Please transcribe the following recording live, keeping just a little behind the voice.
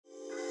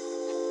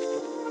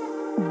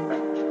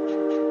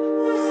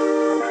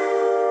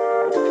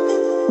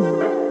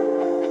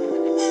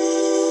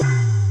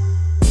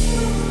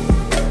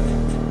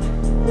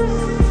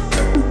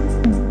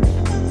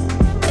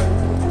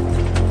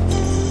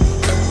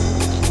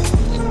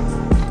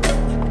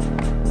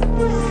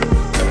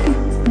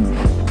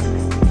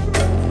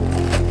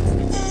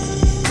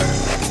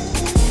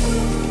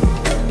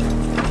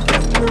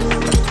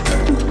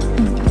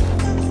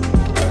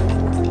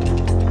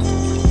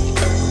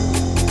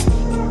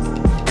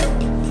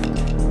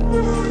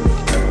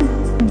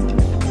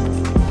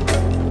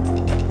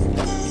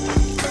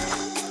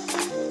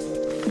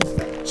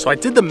So I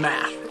did the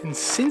math, and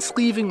since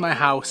leaving my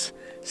house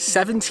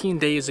 17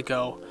 days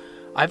ago,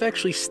 I've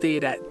actually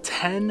stayed at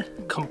 10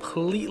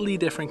 completely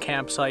different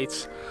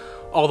campsites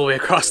all the way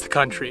across the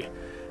country.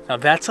 Now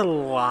that's a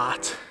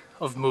lot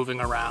of moving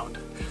around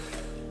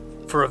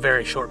for a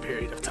very short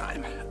period of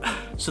time.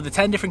 So the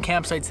 10 different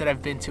campsites that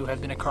I've been to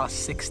have been across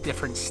 6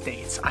 different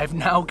states. I've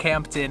now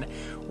camped in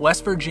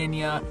West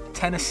Virginia,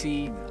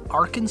 Tennessee,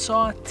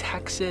 Arkansas,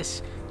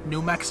 Texas,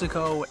 New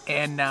Mexico,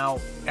 and now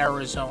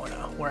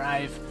Arizona, where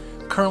I've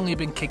currently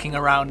been kicking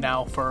around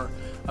now for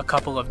a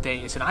couple of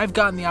days. And I've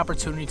gotten the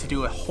opportunity to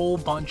do a whole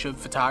bunch of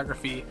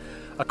photography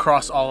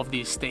across all of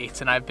these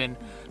states, and I've been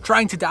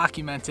trying to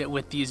document it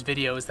with these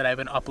videos that I've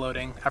been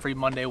uploading every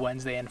Monday,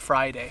 Wednesday, and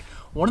Friday.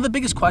 One of the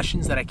biggest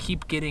questions that I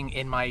keep getting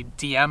in my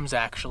DMs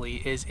actually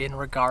is in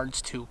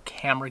regards to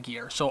camera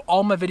gear. So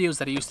all my videos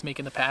that I used to make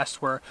in the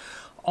past were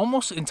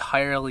almost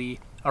entirely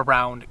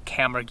around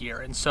camera gear,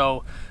 and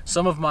so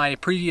some of my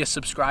previous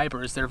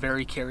subscribers, they're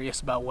very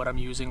curious about what I'm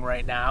using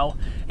right now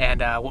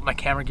and what my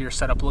camera gear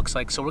setup looks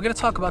like. So we're going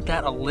to talk about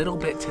that a little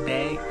bit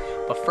today,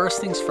 but first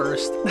things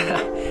first,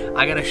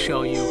 I gotta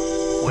show you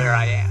where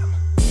I am.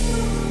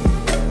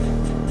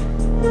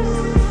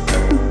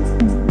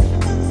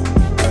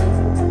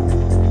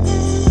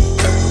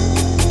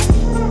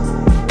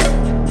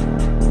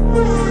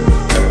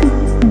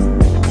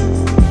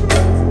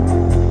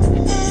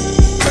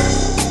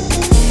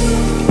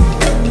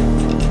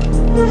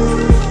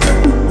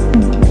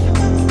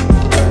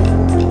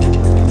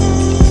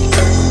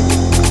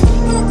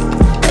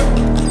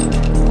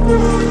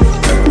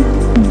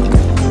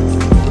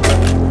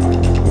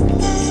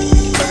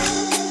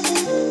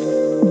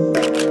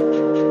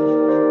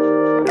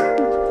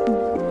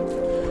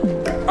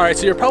 Alright,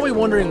 so you're probably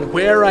wondering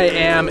where I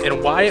am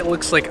and why it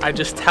looks like I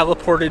just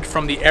teleported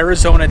from the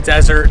Arizona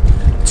desert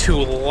to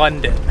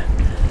London.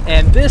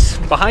 And this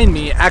behind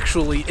me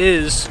actually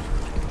is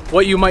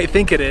what you might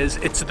think it is.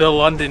 It's the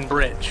London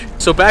Bridge.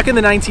 So back in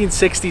the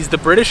 1960s, the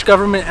British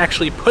government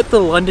actually put the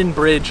London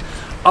Bridge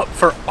up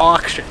for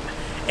auction.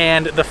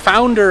 And the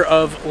founder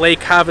of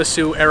Lake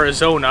Havasu,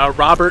 Arizona,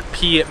 Robert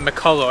P.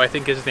 McCullough, I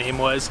think his name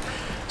was,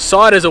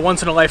 saw it as a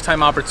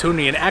once-in-a-lifetime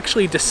opportunity and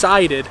actually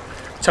decided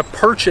to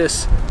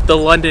purchase the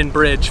London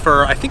Bridge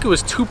for, I think it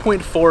was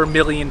 $2.4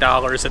 million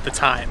at the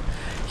time.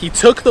 He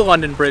took the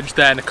London Bridge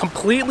then,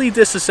 completely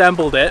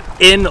disassembled it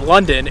in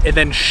London, and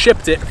then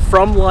shipped it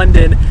from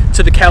London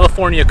to the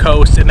California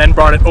coast, and then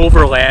brought it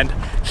overland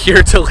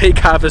here to Lake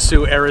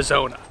Havasu,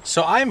 Arizona.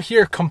 So I'm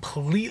here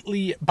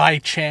completely by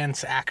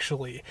chance,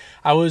 actually.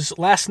 I was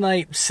last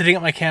night sitting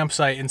at my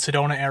campsite in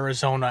Sedona,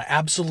 Arizona,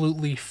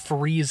 absolutely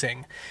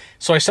freezing.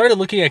 So I started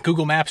looking at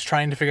Google Maps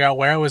trying to figure out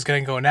where I was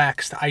going to go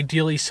next,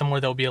 ideally somewhere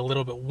that would be a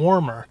little bit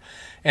warmer.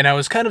 And I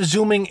was kind of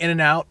zooming in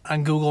and out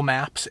on Google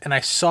Maps, and I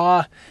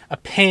saw a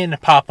pin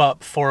pop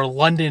up for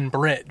London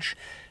Bridge.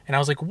 And I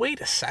was like, wait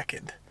a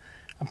second.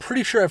 I'm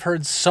pretty sure I've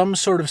heard some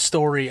sort of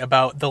story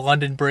about the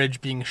London Bridge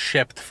being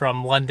shipped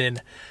from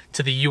London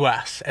to the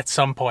US at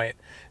some point.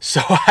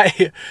 So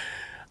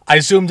I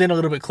zoomed in a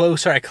little bit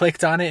closer, I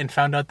clicked on it and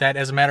found out that,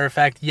 as a matter of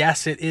fact,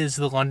 yes, it is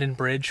the London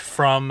Bridge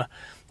from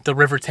the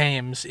River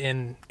Thames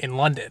in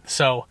London.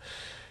 So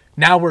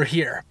now we're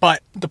here.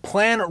 But the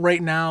plan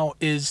right now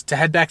is to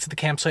head back to the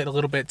campsite a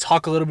little bit,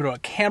 talk a little bit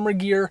about camera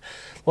gear,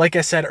 like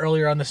I said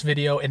earlier on this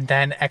video, and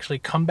then actually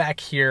come back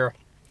here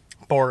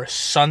for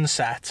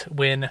sunset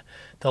when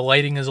the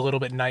lighting is a little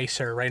bit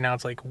nicer. Right now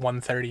it's like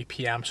 1:30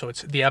 p.m. so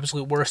it's the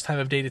absolute worst time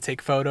of day to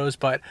take photos,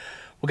 but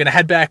we're gonna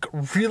head back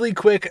really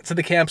quick to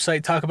the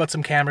campsite, talk about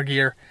some camera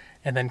gear,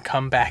 and then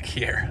come back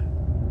here.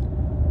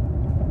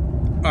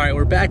 All right,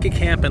 we're back at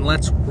camp, and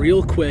let's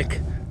real quick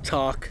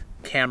talk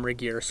camera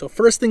gear. So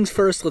first things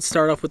first, let's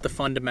start off with the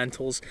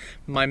fundamentals.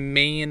 My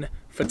main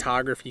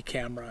photography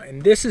camera,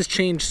 and this has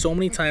changed so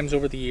many times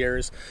over the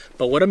years,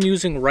 but what I'm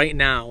using right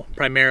now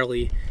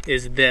primarily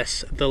is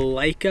this, the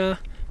LEICA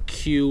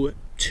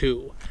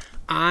Q2.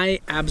 I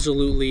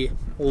absolutely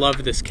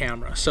love this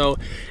camera. So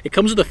it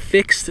comes with a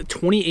fixed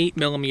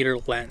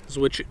 28mm lens,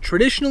 which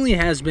traditionally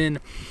has been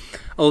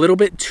a little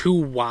bit too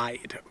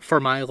wide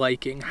for my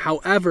liking.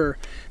 However,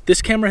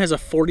 this camera has a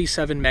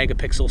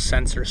 47-megapixel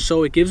sensor,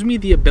 so it gives me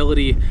the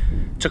ability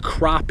to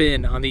crop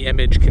in on the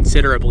image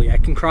considerably. I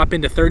can crop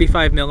into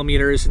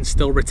 35mm and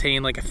still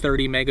retain like a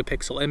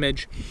 30-megapixel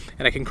image,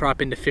 and I can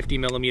crop into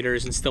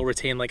 50mm and still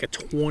retain like a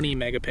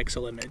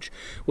 20-megapixel image,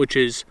 which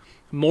is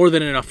more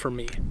than enough for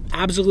me.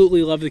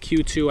 Absolutely love the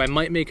Q2. I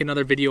might make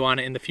another video on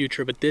it in the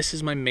future, but this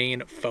is my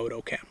main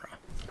photo camera.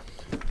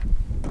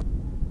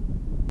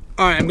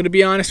 All right, I'm gonna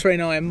be honest right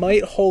now, I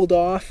might hold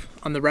off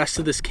on the rest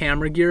of this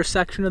camera gear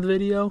section of the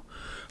video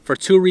for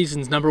 2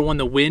 reasons. Number one,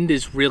 the wind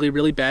is really,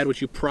 really bad,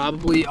 which you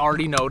probably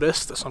already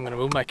noticed. So I'm gonna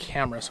move my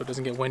camera so it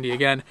doesn't get windy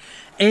again.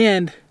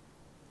 And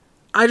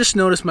I just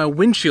noticed my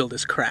windshield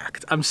is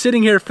cracked. I'm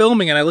sitting here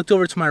filming and I looked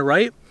over to my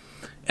right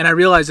and I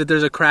realized that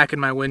there's a crack in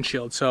my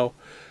windshield. So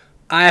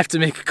I have to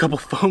make a couple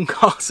phone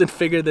calls and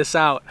figure this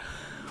out.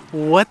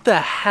 What the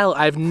hell?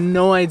 I have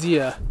no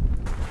idea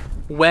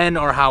when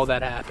or how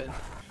that happened.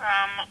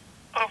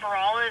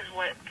 Overall is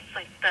what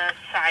like the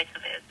size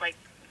of it, like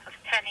a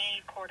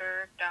penny,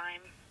 quarter,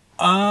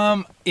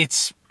 dime?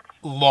 It's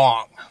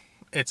long.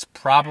 It's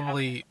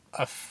probably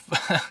a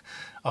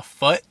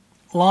foot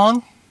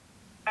long.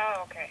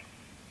 Oh, okay.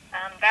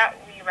 That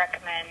we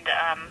recommend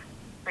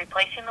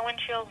replacing the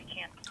windshield. We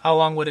can't. How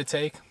long would it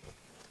take?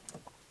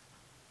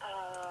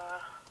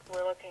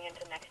 We're looking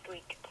into next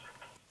week.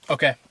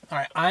 Okay. All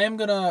right. I am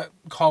gonna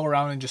call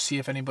around and just see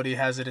if anybody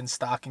has it in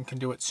stock and can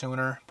do it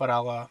sooner. But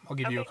I'll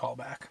give you a call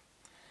back.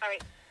 All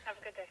right. Have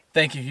a good day.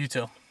 Thank you. You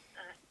too.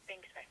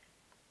 Thanks.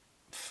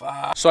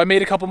 Bye. So I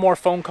made a couple more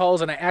phone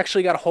calls, and I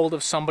actually got a hold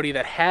of somebody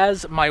that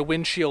has my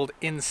windshield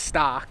in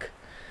stock,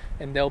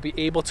 and they'll be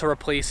able to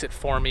replace it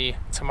for me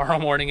tomorrow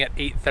morning at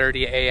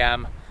 8:30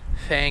 a.m.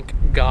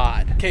 Thank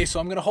God. Okay, so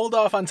I'm gonna hold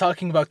off on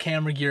talking about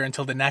camera gear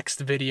until the next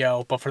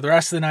video, but for the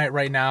rest of the night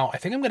right now, I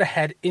think I'm gonna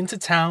head into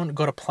town,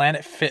 go to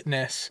Planet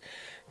Fitness,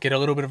 get a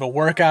little bit of a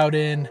workout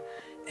in,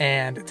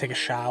 and take a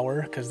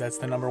shower, because that's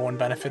the #1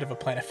 benefit of a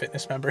Planet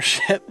Fitness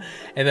membership.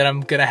 And then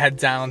I'm gonna head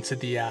down to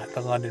the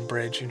London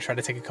Bridge and try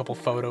to take a couple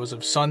photos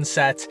of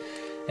sunset,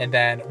 and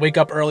then wake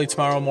up early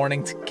tomorrow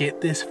morning to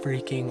get this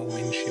freaking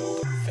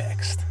windshield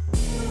fixed.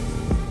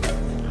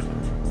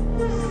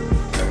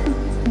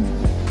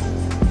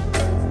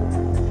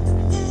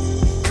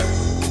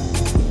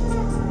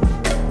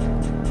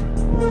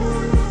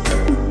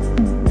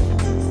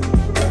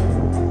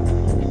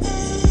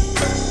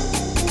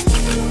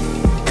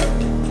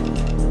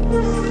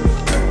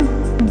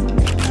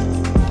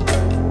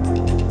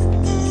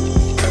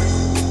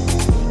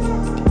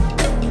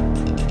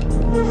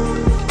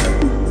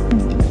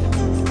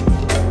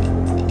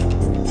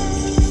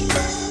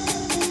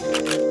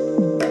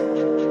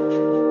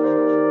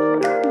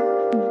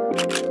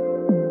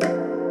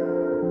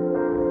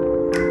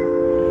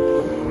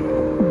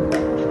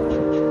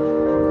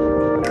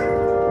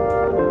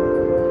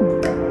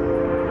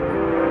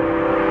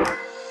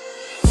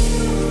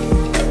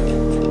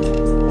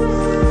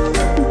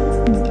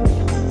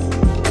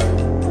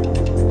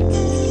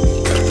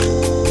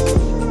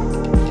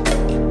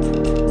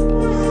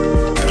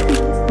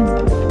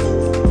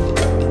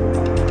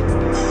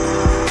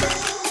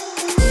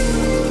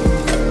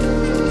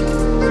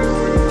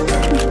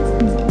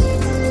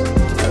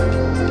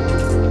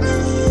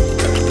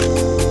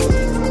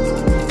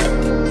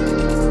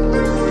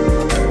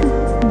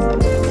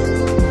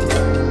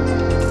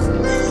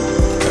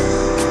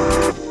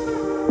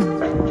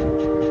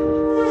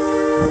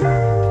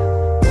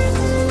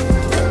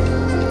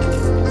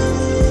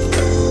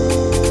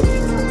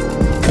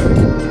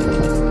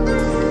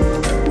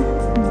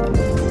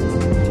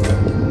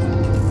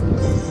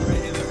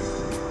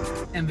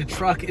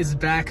 Truck is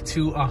back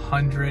to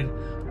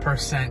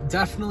 100%.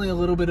 Definitely a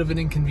little bit of an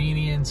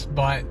inconvenience,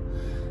 but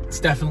it's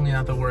definitely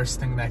not the worst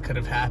thing that could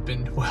have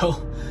happened.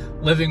 Well,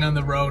 living on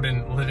the road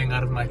and living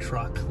out of my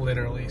truck,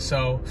 literally.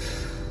 So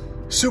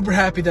super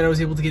happy that I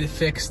was able to get it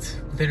fixed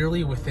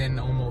literally within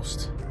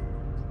almost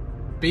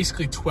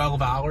basically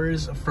 12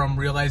 hours from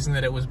realizing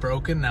that it was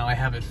broken. Now I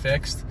have it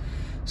fixed.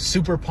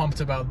 Super pumped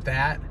about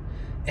that.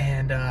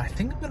 And I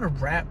think I'm gonna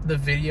wrap the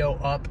video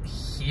up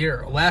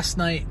here. Last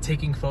night,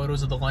 taking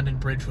photos of the London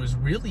Bridge was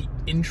really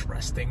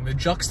interesting. The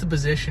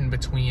juxtaposition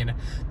between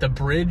the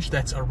bridge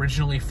that's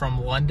originally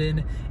from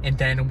London, and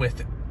then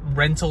with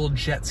rental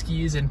jet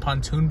skis and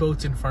pontoon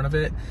boats in front of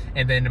it,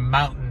 and then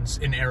mountains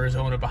in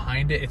Arizona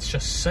behind it. It's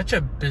just such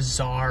a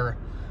bizarre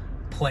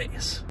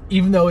place.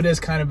 Even though it is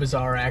kind of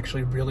bizarre, I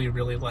actually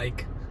really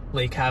like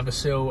Lake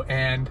Havasu,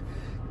 and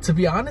to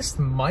be honest,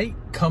 might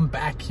come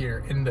back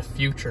here in the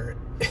future.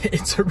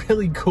 It's a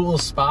really cool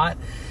spot,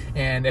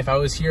 and if I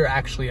was here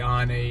actually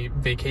on a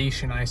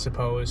vacation, I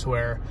suppose,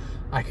 where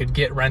I could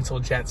get rental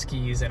jet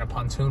skis and a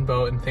pontoon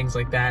boat and things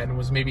like that, and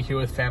was maybe here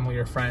with family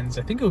or friends,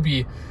 I think it would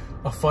be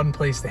a fun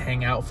place to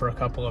hang out for a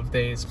couple of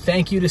days.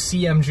 Thank you to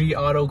CMG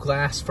Auto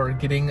Glass for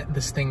getting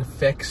this thing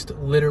fixed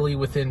literally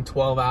within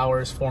 12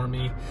 hours for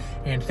me.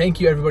 And thank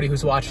you everybody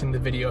who's watching the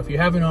video. If you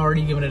haven't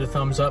already given it a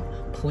thumbs up,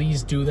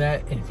 please do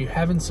that. And if you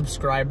haven't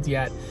subscribed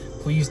yet,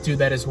 please do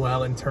that as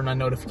well, and turn on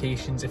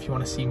notifications if you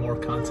want to see more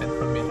content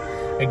from me.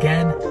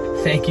 Again,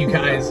 thank you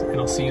guys, and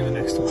I'll see you in the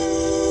next one.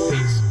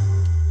 Peace.